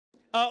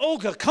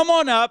Olga, come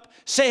on up,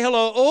 say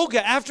hello.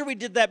 Olga, after we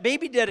did that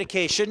baby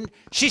dedication,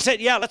 she said,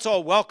 yeah, let's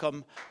all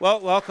welcome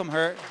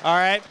her, all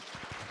right?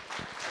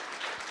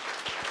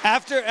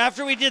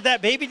 After we did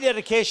that baby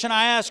dedication,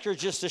 I asked her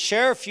just to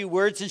share a few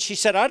words, and she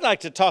said, I'd like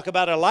to talk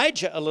about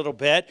Elijah a little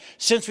bit,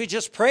 since we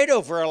just prayed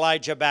over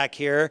Elijah back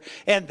here,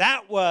 and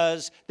there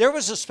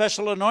was a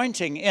special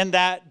anointing in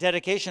that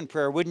dedication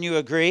prayer, wouldn't you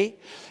agree?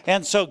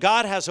 And so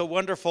God has a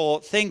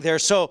wonderful thing there.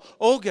 So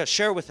Olga,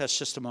 share with us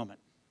just a moment,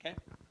 okay?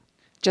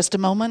 Just a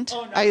moment?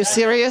 Oh, no, Are you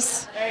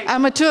serious? Hey.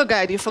 I'm a tour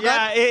guide, you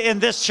forgot? Yeah, in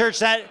this church,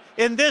 that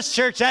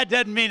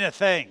doesn't mean a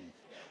thing.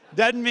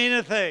 Doesn't mean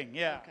a thing,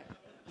 yeah.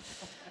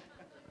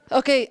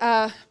 Okay,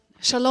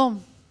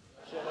 shalom.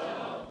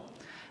 Shalom.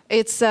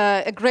 It's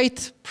a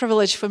great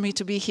privilege for me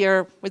to be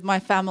here with my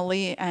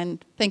family,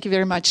 and thank you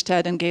very much,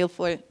 Ted and Gail,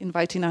 for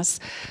inviting us.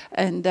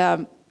 And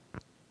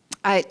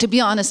to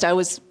be honest, I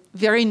was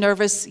very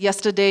nervous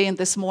yesterday and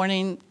this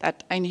morning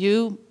that I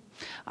knew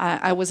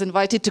I was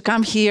invited to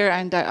come here,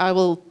 and I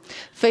will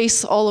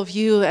face all of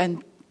you.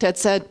 And Ted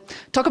said,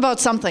 talk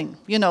about something.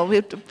 You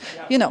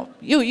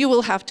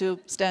will have to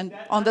stand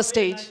on the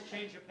stage.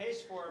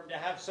 To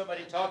have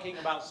somebody talking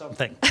about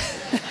something.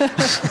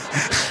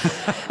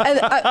 And,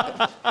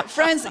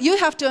 friends, you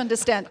have to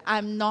understand,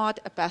 I'm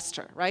not a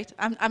pastor, right?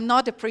 I'm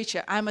not a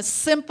preacher. I'm a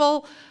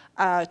simple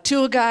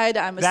tour guide.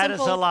 That is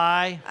a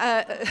lie.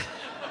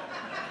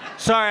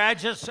 Sorry,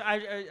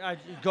 I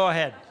go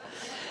ahead.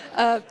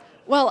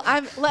 Well,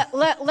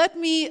 let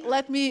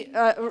me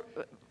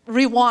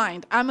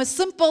rewind. I'm a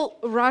simple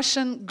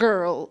Russian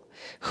girl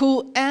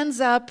who ends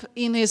up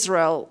in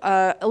Israel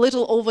a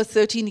little over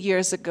 13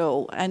 years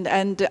ago.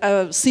 And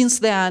since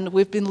then,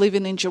 we've been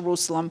living in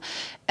Jerusalem.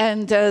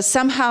 And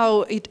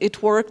somehow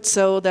it worked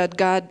so that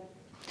God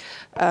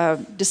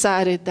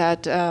decided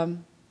that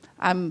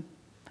I'm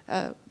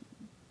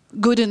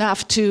good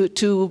enough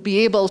to be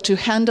able to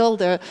handle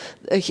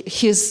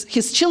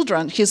his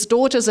children, his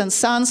daughters and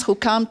sons who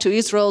come to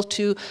Israel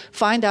to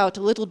find out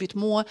a little bit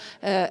more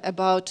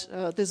about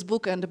this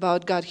book and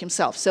about God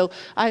himself. So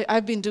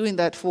I've been doing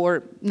that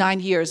for 9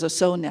 years or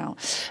so now.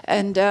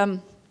 And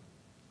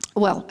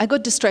well, I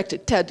got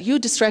distracted. Ted, you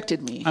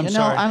distracted me. I'm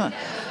sorry.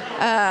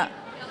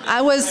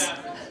 I was...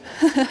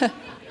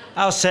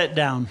 I'll sit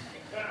down.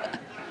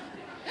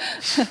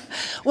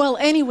 Well,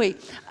 anyway,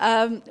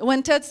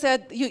 when Ted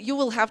said, you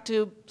will have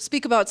to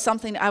speak about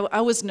something, I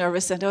was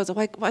nervous, and I was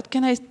like, what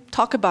can I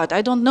talk about?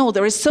 I don't know.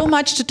 There is so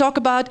much to talk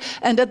about,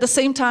 and at the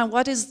same time,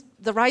 what is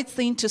the right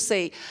thing to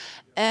say?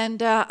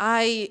 And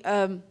I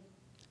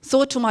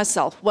thought to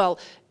myself, well,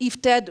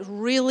 if Ted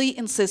really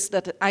insists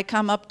that I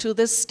come up to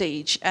this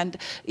stage, and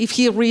if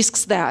he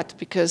risks that,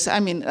 because,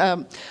 I mean,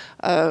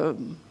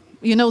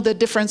 you know the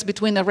difference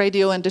between a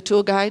radio and a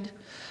tour guide?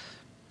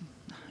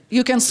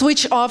 You can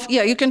switch off,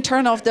 yeah, you can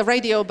turn off the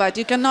radio, but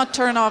you cannot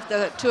turn off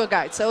the tour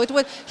guide. So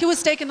he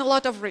was taking a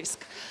lot of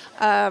risk,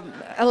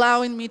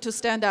 allowing me to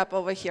stand up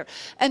over here.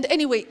 And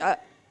anyway,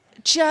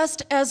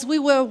 just as we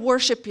were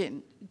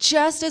worshiping,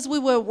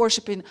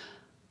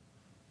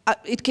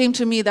 it came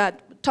to me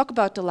that talk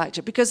about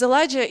Elijah, because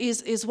Elijah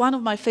is one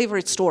of my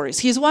favorite stories.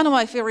 He's one of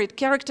my favorite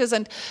characters,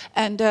 and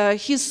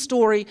his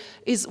story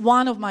is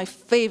one of my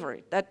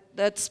favorite.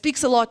 That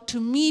speaks a lot to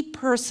me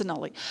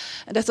personally.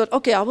 And I thought,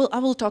 okay, I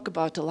will talk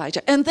about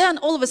Elijah. And then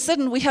all of a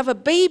sudden we have a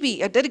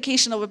baby, a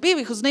dedication of a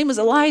baby whose name is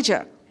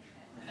Elijah.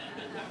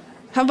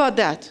 How about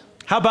that?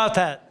 How about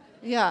that?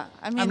 Yeah,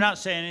 I mean, I'm not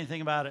saying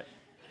anything about it.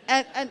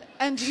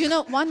 And you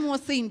know, one more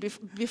thing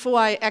before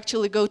I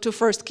actually go to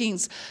 1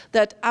 Kings,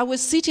 that I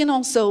was sitting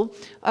also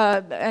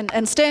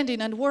and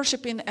standing and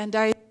worshiping, and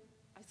I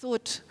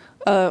thought,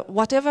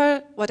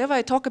 whatever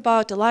I talk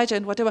about Elijah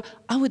and whatever,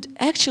 I would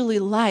actually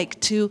like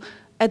to,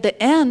 at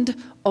the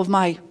end of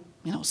my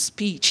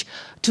speech,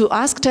 to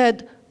ask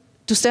Ted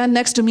to stand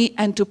next to me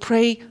and to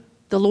pray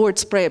the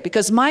Lord's Prayer,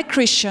 because my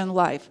Christian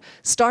life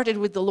started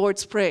with the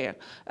Lord's Prayer.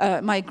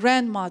 My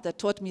grandmother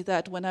taught me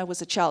that when I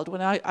was a child,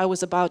 when I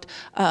was about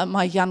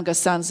my younger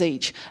son's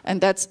age.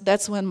 And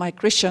that's when my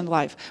Christian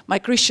life, my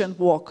Christian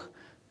walk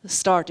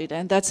started.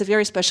 And that's a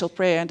very special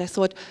prayer. And I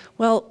thought,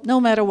 well,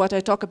 no matter what I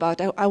talk about,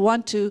 I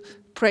want to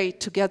pray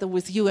together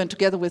with you and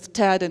together with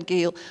Ted and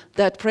Gail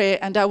that prayer.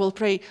 And I will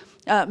pray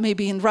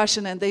maybe in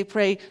Russian, and they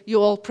pray,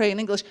 you all pray in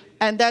English.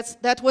 And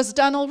that was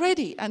done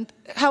already. And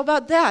how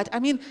about that? I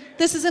mean,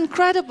 this is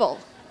incredible.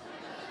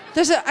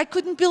 I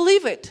couldn't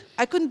believe it.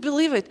 I couldn't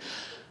believe it.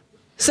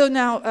 So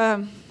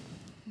now,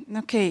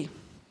 okay.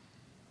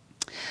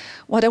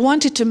 What I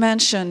wanted to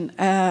mention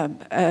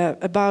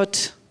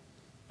about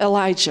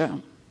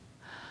Elijah,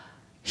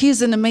 he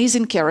is an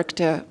amazing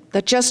character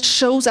that just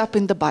shows up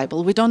in the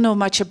Bible. We don't know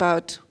much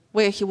about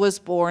where he was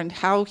born,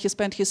 how he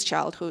spent his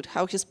childhood,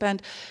 how he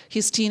spent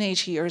his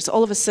teenage years.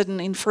 All of a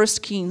sudden, in 1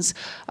 Kings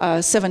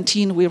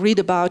 17, we read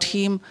about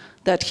him,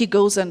 that he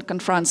goes and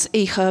confronts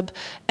Ahab.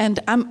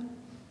 And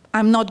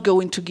I'm not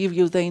going to give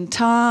you the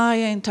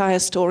entire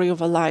story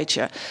of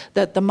Elijah,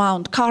 that the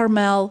Mount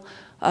Carmel,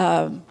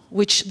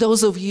 which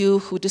those of you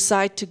who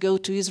decide to go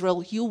to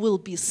Israel, you will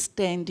be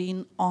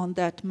standing on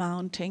that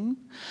mountain.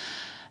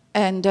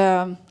 And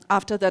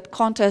after that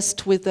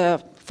contest with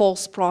the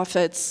false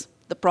prophets,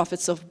 the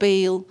prophets of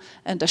Baal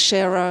and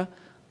Asherah,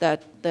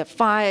 that the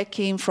fire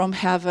came from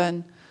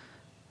heaven.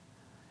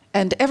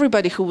 And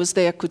everybody who was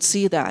there could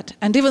see that.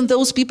 And even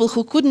those people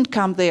who couldn't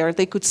come there,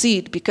 they could see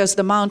it because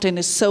the mountain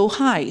is so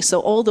high. So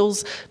all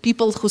those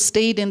people who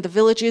stayed in the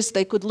villages,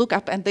 they could look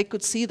up and they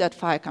could see that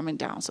fire coming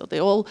down. So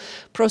they all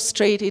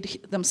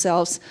prostrated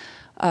themselves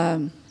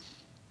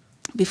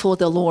before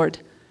the Lord.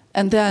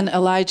 And then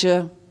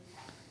Elijah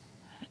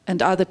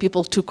and other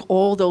people took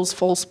all those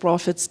false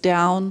prophets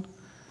down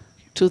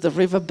to the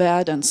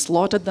riverbed and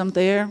slaughtered them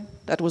there.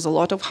 That was a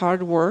lot of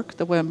hard work.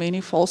 There were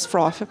many false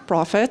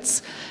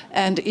prophets.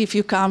 And if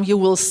you come, you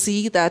will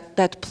see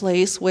that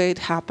place where it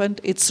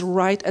happened. It's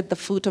right at the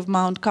foot of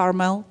Mount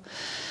Carmel.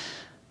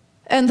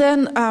 And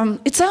then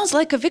it sounds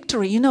like a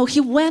victory. You know,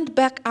 he went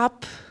back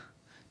up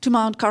to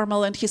Mount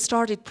Carmel and he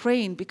started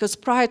praying, because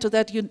prior to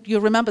that, you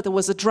remember there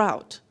was a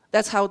drought.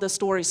 That's how the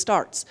story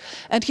starts.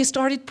 And he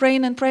started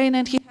praying and praying,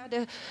 and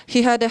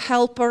he had a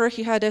helper,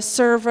 he had a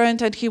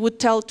servant, and he would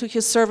tell to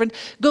his servant,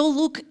 go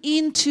look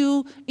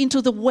into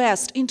the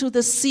west, into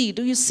the sea.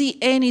 Do you see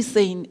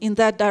anything in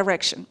that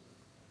direction?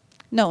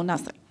 No,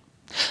 nothing.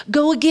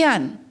 Go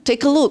again,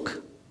 take a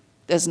look.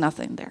 There's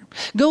nothing there.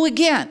 Go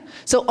again.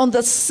 So on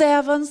the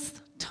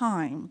seventh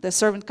time, the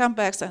servant comes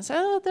back and says,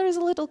 oh, there is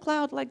a little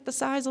cloud like the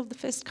size of the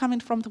fist coming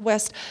from the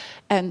west.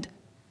 And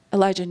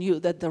Elijah knew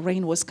that the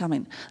rain was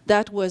coming.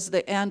 That was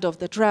the end of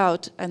the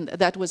drought, and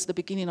that was the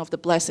beginning of the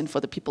blessing for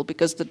the people,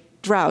 because the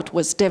drought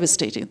was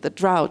devastating. The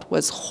drought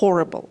was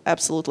horrible,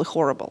 absolutely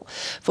horrible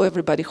for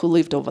everybody who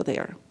lived over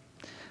there.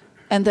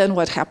 And then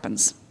what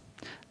happens?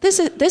 This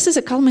is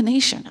a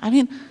culmination. I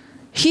mean,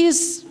 he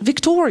is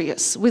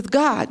victorious with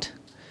God.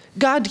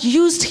 God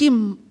used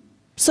him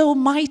so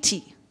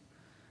mighty,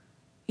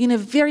 in a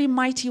very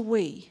mighty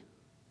way.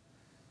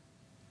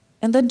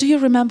 And then do you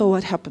remember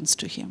what happens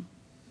to him?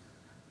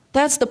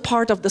 That's the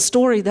part of the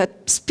story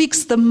that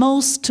speaks the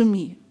most to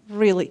me,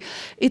 really.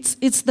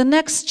 It's the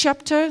next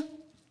chapter,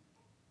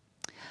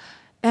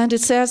 and it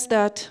says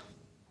that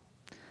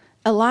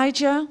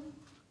Elijah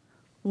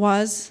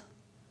was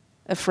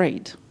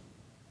afraid.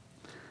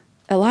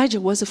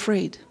 Elijah was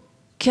afraid.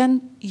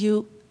 Can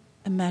you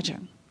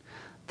imagine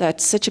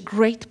that such a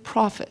great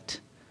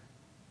prophet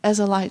as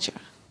Elijah,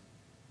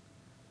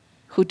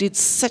 who did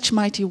such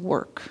mighty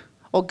work,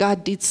 or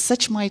God did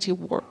such mighty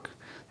work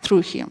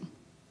through him,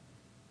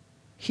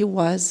 he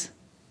was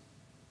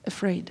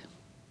afraid.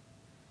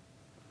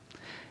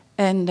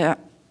 And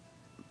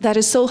that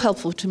is so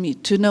helpful to me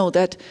to know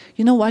that,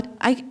 you know what,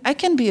 I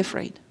can be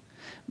afraid,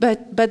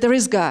 but there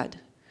is God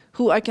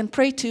who I can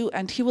pray to,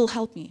 and he will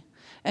help me.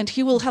 And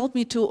he will help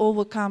me to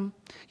overcome,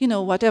 you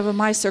know, whatever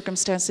my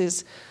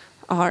circumstances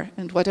are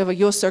and whatever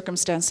your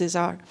circumstances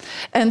are.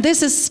 And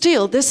this is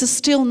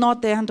still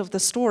not the end of the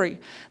story.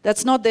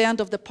 That's not the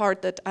end of the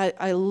part that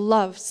I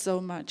love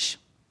so much.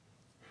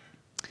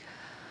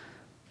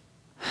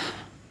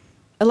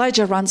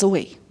 Elijah runs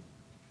away.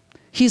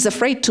 He's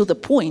afraid to the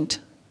point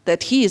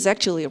that he is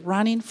actually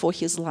running for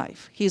his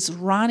life. He's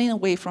running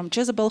away from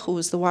Jezebel, who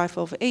is the wife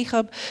of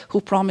Ahab,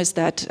 who promised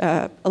that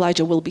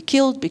Elijah will be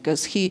killed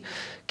because he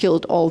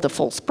killed all the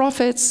false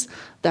prophets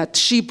that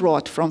she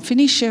brought from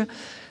Phoenicia.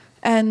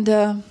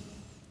 And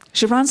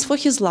she runs for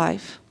his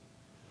life.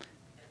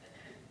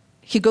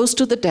 He goes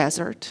to the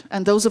desert.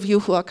 And those of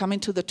you who are coming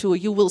to the tour,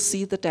 you will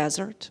see the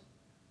desert.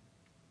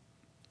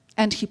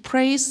 And he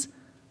prays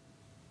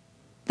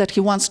that he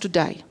wants to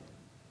die.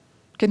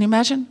 Can you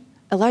imagine?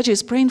 Elijah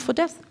is praying for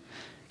death.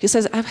 He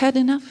says, I've had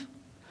enough.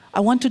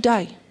 I want to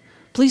die.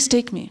 Please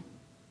take me.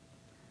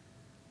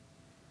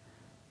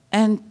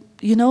 And,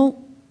 you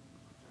know,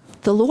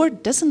 the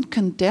Lord doesn't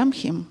condemn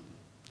him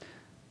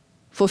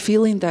for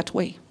feeling that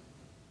way.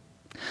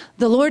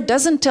 The Lord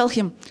doesn't tell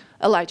him,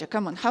 Elijah,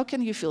 come on, how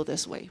can you feel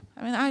this way?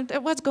 I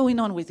mean, what's going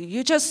on with you?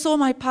 You just saw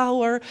my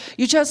power.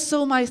 You just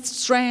saw my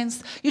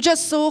strength. You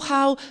just saw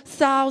how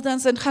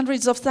thousands and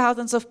hundreds of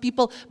thousands of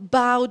people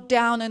bowed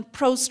down and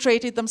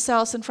prostrated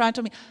themselves in front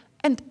of me.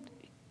 And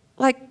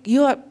like,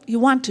 you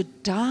want to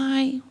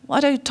die?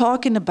 What are you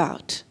talking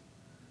about?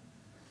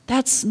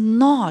 That's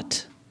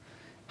not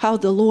how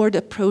the Lord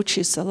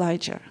approaches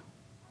Elijah.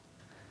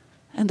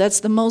 And that's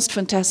the most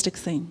fantastic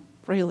thing,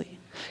 really.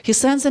 He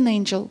sends an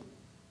angel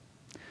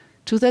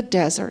to that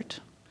desert,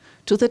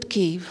 to that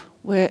cave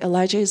where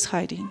Elijah is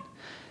hiding.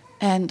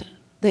 And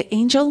the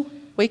angel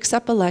wakes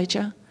up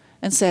Elijah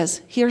and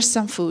says, here's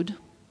some food,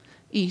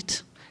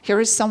 eat. Here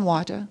is some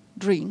water,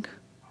 drink,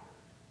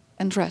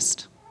 and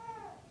rest.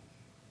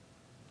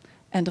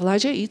 And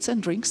Elijah eats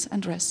and drinks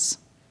and rests.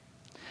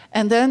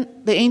 And then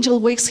the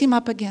angel wakes him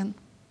up again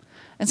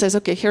and says,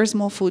 okay, here's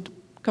more food.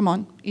 Come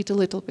on, eat a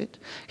little bit.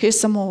 Here's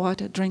some more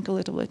water, drink a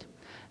little bit,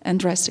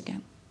 and rest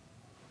again.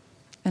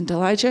 And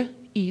Elijah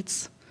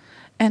eats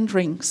and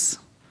drinks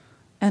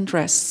and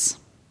rests.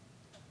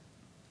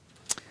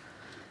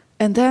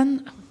 And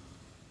then,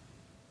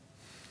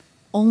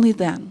 only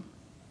then,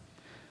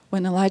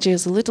 when Elijah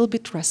is a little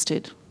bit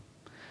rested,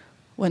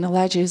 when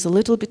Elijah is a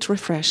little bit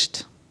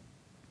refreshed,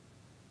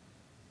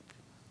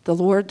 the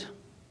Lord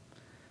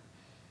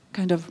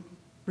kind of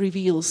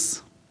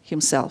reveals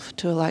himself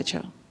to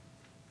Elijah.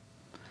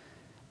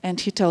 And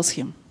he tells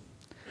him,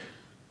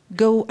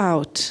 "Go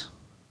out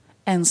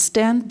and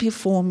stand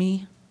before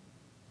me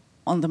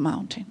on the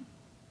mountain."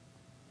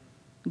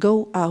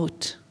 Go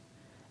out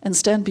and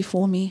stand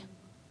before me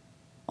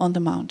on the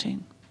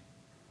mountain.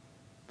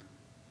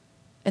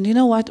 And you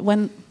know what?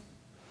 When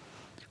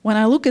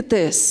I look at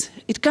this,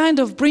 it kind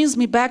of brings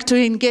me back to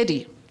En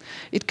Gedi.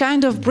 It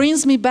kind of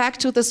brings me back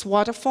to this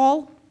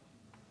waterfall,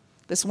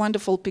 this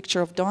wonderful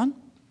picture of dawn,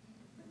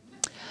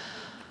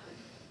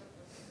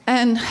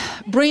 and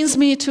brings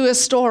me to a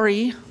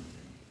story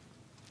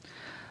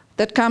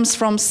that comes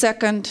from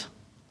it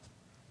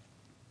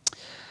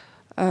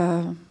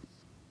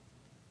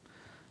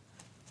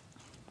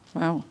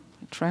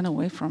ran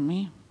away from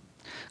me.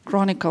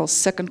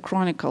 Second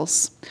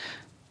Chronicles,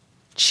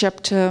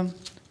 chapter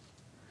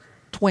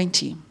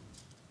 20.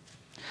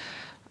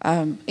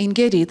 En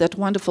Gedi, that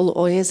wonderful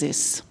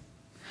oasis,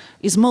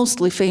 is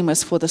mostly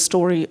famous for the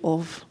story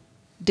of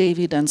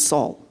David and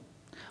Saul,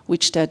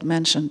 which Ted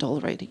mentioned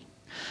already.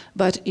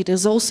 But it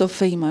is also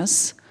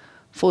famous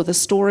for the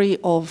story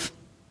of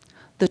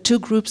the two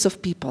groups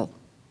of people,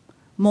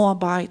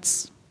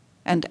 Moabites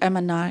and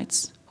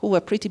Ammonites, who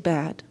were pretty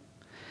bad.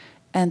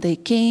 And they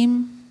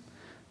came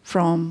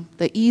from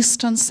the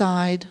eastern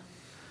side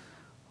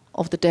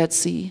of the Dead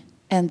Sea,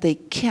 and they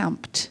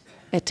camped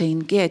at En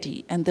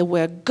Gedi, and they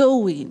were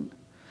going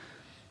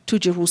to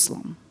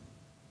Jerusalem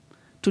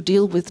to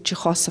deal with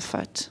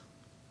Jehoshaphat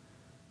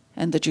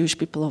and the Jewish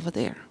people over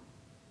there.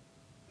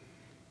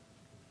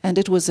 And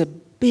it was a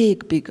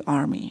big, big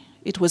army.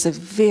 It was a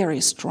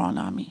very strong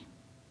army,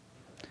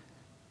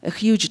 a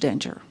huge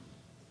danger,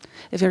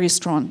 a very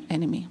strong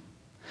enemy.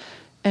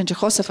 And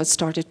Jehoshaphat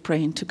started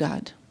praying to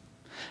God.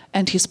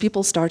 And his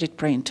people started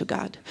praying to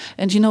God.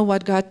 And you know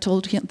what God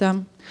told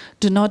them?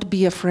 Do not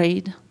be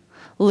afraid.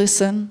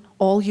 Listen,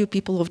 all you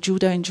people of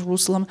Judah and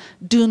Jerusalem,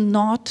 do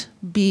not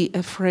be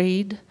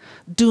afraid.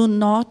 Do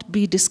not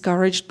be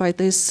discouraged by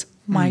this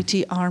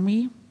mighty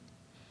army.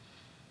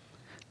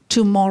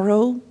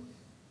 Tomorrow,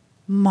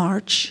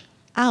 march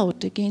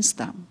out against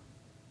them.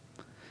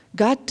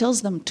 God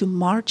tells them to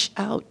march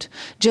out,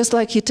 just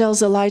like he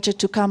tells Elijah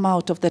to come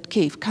out of that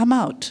cave. Come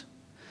out.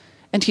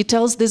 And he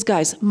tells these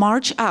guys,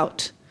 march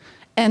out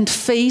and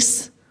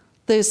face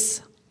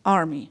this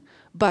army,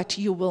 but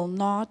you will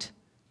not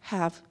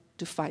have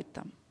to fight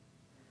them.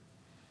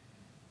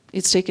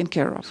 It's taken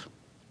care of.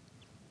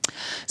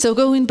 So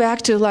going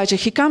back to Elijah,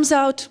 he comes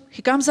out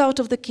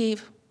of the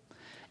cave.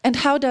 And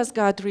how does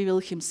God reveal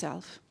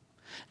himself?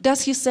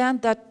 Does he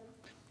send that,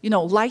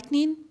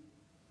 lightning?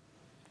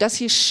 Does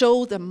he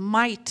show the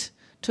might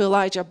to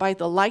Elijah by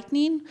the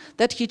lightning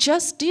that he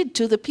just did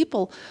to the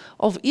people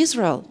of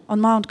Israel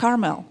on Mount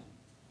Carmel?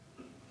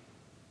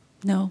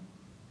 No,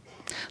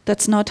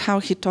 that's not how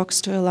he talks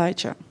to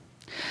Elijah.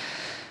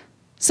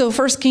 So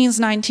 1 Kings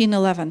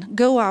 19:11,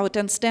 "Go out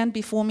and stand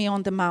before me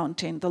on the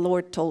mountain," the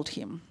Lord told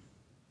him.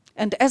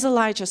 And as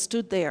Elijah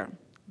stood there,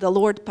 the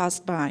Lord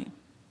passed by,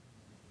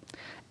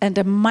 and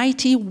a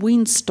mighty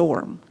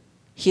windstorm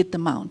hit the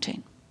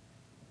mountain.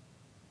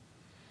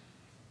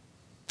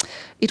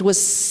 It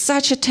was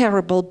such a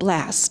terrible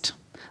blast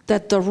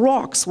that the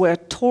rocks were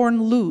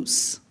torn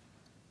loose,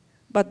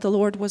 but the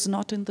Lord was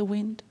not in the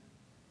wind.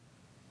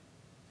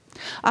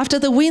 After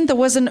the wind, there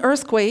was an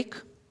earthquake,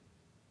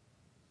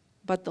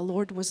 but the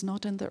Lord was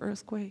not in the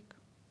earthquake.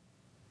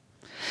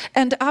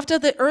 And after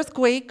the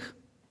earthquake,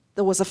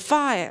 there was a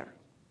fire,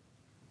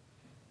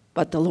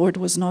 but the Lord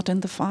was not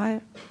in the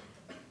fire.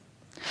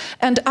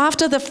 And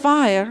after the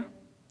fire,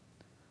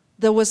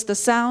 there was the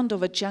sound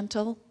of a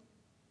gentle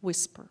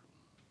whisper.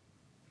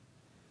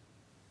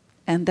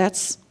 And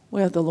that's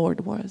where the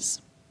Lord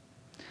was.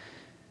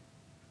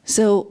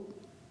 So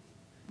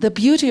the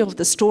beauty of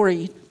the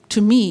story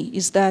to me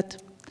is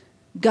that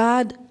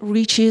God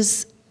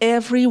reaches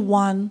every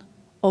one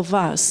of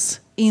us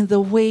in the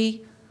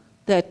way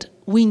that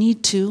we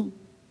need to.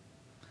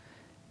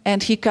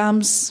 And he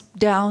comes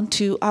down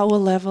to our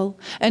level.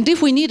 And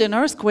if we need an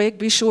earthquake,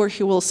 be sure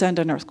he will send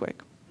an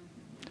earthquake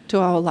to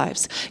our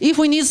lives. If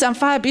we need some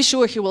fire, be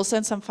sure he will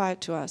send some fire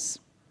to us.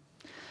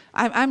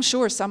 I'm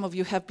sure some of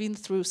you have been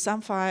through some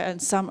fire and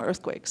some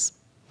earthquakes.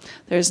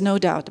 There's no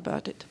doubt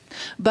about it.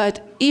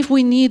 But if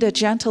we need a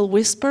gentle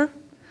whisper,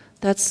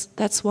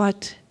 that's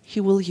what he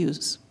will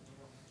use.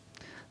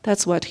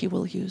 That's what he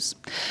will use.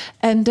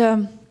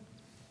 And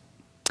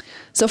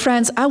so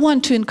friends, I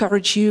want to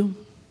encourage you,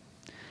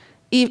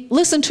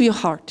 listen to your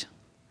heart.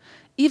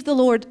 If the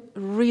Lord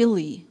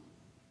really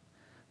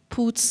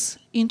puts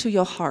into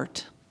your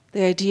heart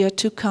the idea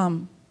to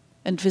come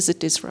and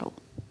visit Israel,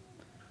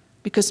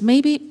 because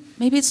maybe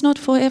it's not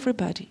for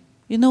everybody.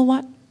 You know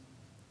what?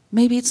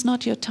 Maybe it's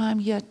not your time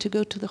yet to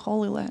go to the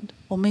Holy Land.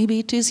 Or maybe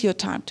it is your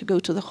time to go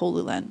to the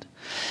Holy Land.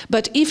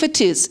 But if it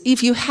is,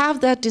 if you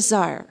have that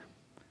desire,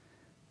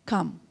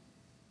 come.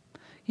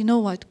 You know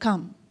what?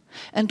 Come.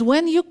 And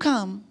when you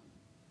come,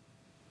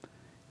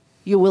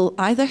 you will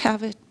either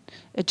have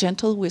a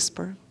gentle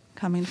whisper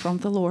coming from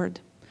the Lord.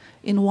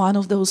 in one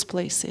of those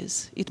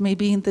places. It may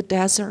be in the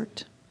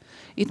desert.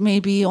 It may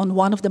be on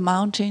one of the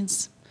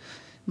mountains,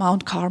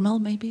 Mount Carmel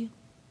maybe,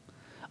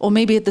 or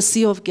maybe at the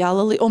Sea of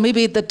Galilee, or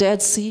maybe at the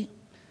Dead Sea,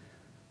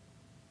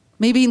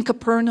 maybe in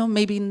Capernaum,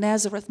 maybe in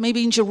Nazareth,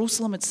 maybe in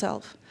Jerusalem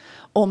itself,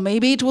 or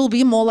maybe it will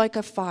be more like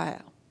a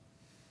fire,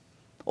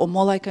 or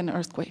more like an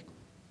earthquake.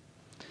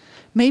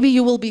 Maybe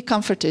you will be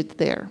comforted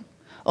there,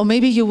 or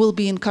maybe you will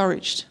be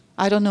encouraged.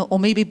 I don't know, or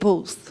maybe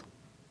both.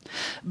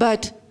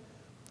 But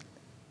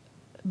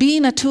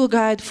being a tour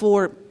guide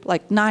for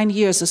like 9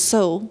 years or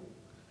so,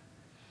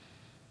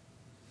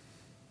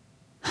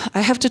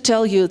 I have to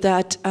tell you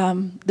that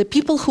the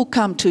people who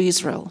come to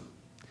Israel,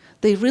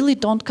 they really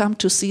don't come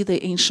to see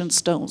the ancient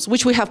stones,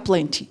 which we have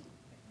plenty,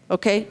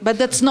 okay? But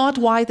that's not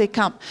why they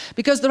come.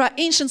 Because there are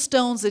ancient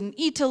stones in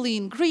Italy,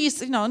 in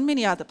Greece, and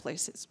many other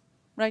places,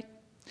 right?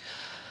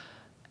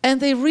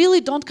 And they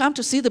really don't come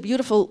to see the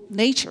beautiful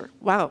nature.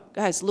 Wow,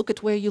 guys, look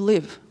at where you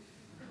live.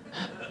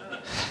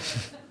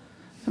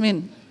 I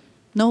mean,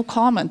 no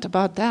comment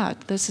about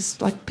that. This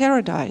is like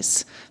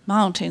paradise,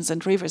 mountains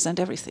and rivers and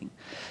everything.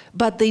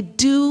 But they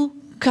do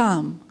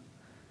come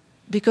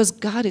because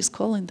God is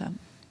calling them,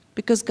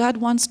 because God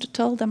wants to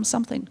tell them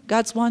something.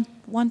 God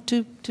wants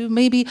to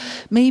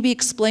maybe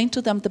explain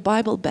to them the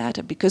Bible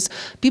better, because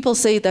people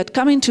say that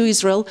coming to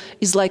Israel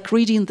is like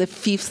reading the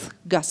 5th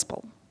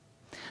gospel.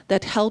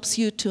 That helps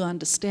you to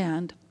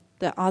understand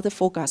the other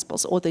 4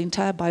 gospels or the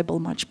entire Bible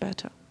much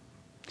better.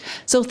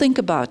 So think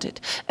about it.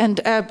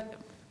 And at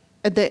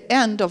the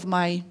end of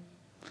my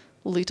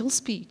little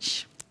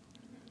speech,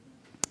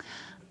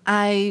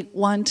 I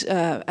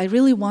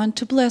really want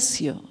to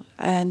bless you,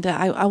 and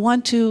I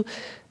want to.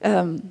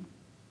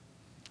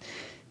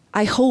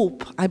 I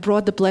hope I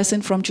brought the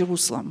blessing from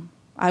Jerusalem.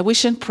 I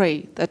wish and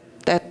pray that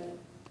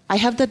I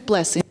have that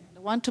blessing. I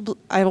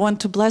want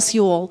to bless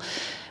you all,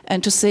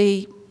 and to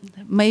say,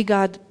 may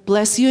God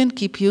bless you and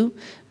keep you.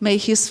 May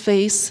His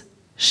face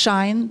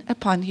shine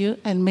upon you,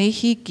 and may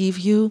He give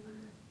you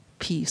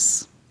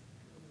peace.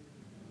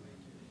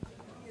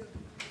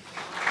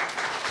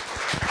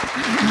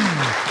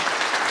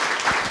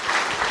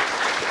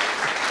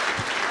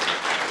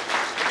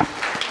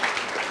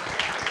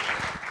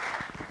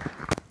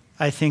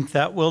 I think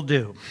that will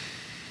do.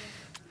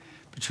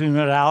 Between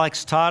what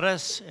Alex taught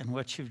us and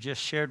what you've just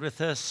shared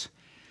with us,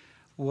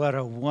 what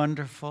a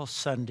wonderful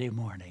Sunday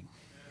morning.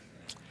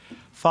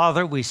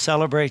 Father, we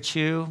celebrate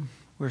you.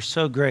 We're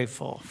so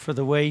grateful for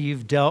the way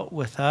you've dealt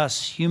with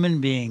us,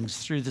 human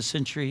beings, through the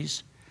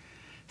centuries.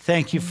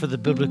 Thank you for the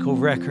biblical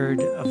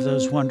record of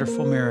those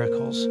wonderful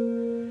miracles.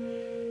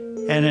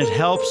 And it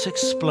helps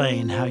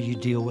explain how you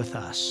deal with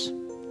us.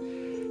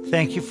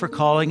 Thank you for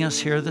calling us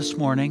here this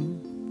morning.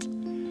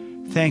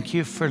 Thank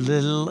you for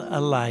little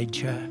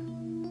Elijah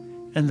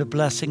and the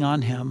blessing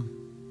on him.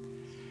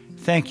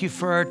 Thank you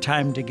for our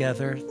time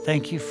together.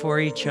 Thank you for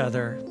each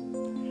other.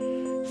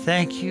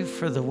 Thank you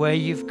for the way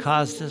you've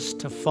caused us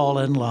to fall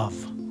in love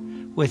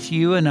with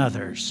you and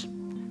others.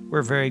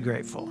 We're very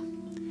grateful.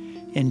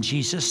 In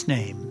Jesus'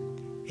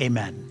 name,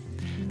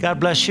 amen.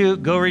 God bless you.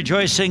 Go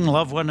rejoicing.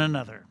 Love one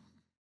another.